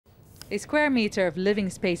A square metre of living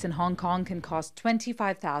space in Hong Kong can cost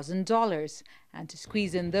 $25,000. And to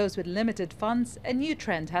squeeze in those with limited funds, a new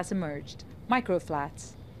trend has emerged: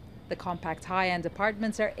 microflats. The compact high-end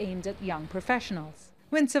apartments are aimed at young professionals.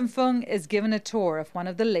 Winsome Fung is given a tour of one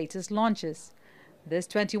of the latest launches. This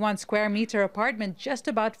 21 square metre apartment just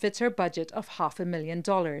about fits her budget of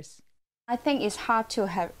 $500,000. I think it's hard to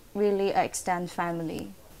have really an extended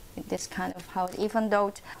family in this kind of house, even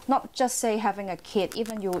though not just say having a kid,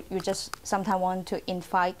 even you just sometimes want to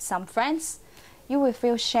invite some friends, you will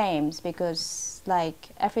feel shame because like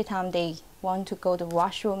every time they want to go to the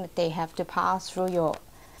washroom, they have to pass through your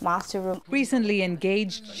master room. Recently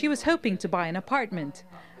engaged, she was hoping to buy an apartment,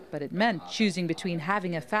 but it meant choosing between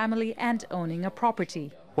having a family and owning a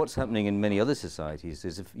property. What's happening in many other societies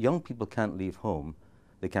is if young people can't leave home,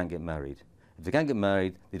 they can't get married. If they can't get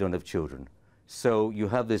married, they don't have children. So you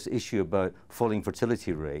have this issue about falling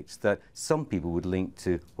fertility rates that some people would link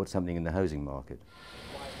to what's happening in the housing market.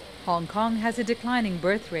 Hong Kong has a declining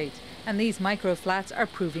birth rate, and these microflats are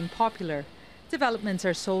proving popular. Developments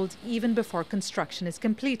are sold even before construction is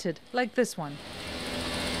completed, like this one.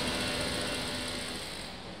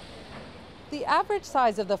 The average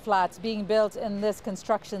size of the flats being built in this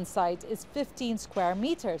construction site is 15 square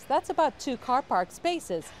meters. That's about 2 car park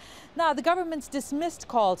spaces. Now, the government's dismissed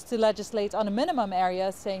calls to legislate on a minimum area,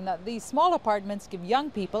 saying that these small apartments give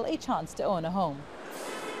young people a chance to own a home.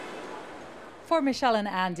 For Michelle and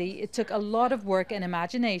Andy, it took a lot of work and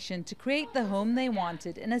imagination to create the home they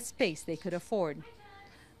wanted in a space they could afford.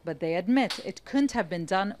 But they admit it couldn't have been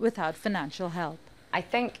done without financial help. I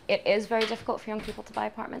think it is very difficult for young people to buy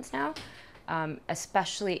apartments now,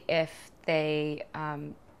 especially if they,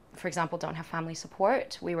 for example, don't have family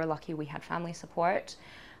support. We were lucky we had family support.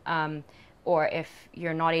 Or if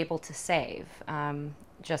you're not able to save,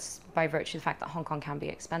 just by virtue of the fact that Hong Kong can be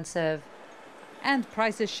expensive. And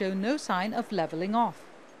prices show no sign of leveling off.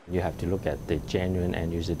 You have to look at the genuine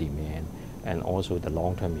end-user demand and also the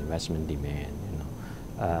long-term investment demand.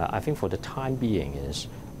 I think for the time being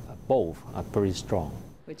both are pretty strong.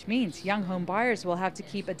 Which means young home buyers will have to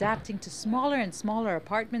keep adapting to smaller and smaller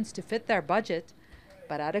apartments to fit their budget,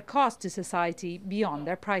 but at a cost to society beyond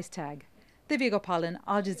their price tag. Divya Gopalan,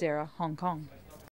 Al Jazeera, Hong Kong.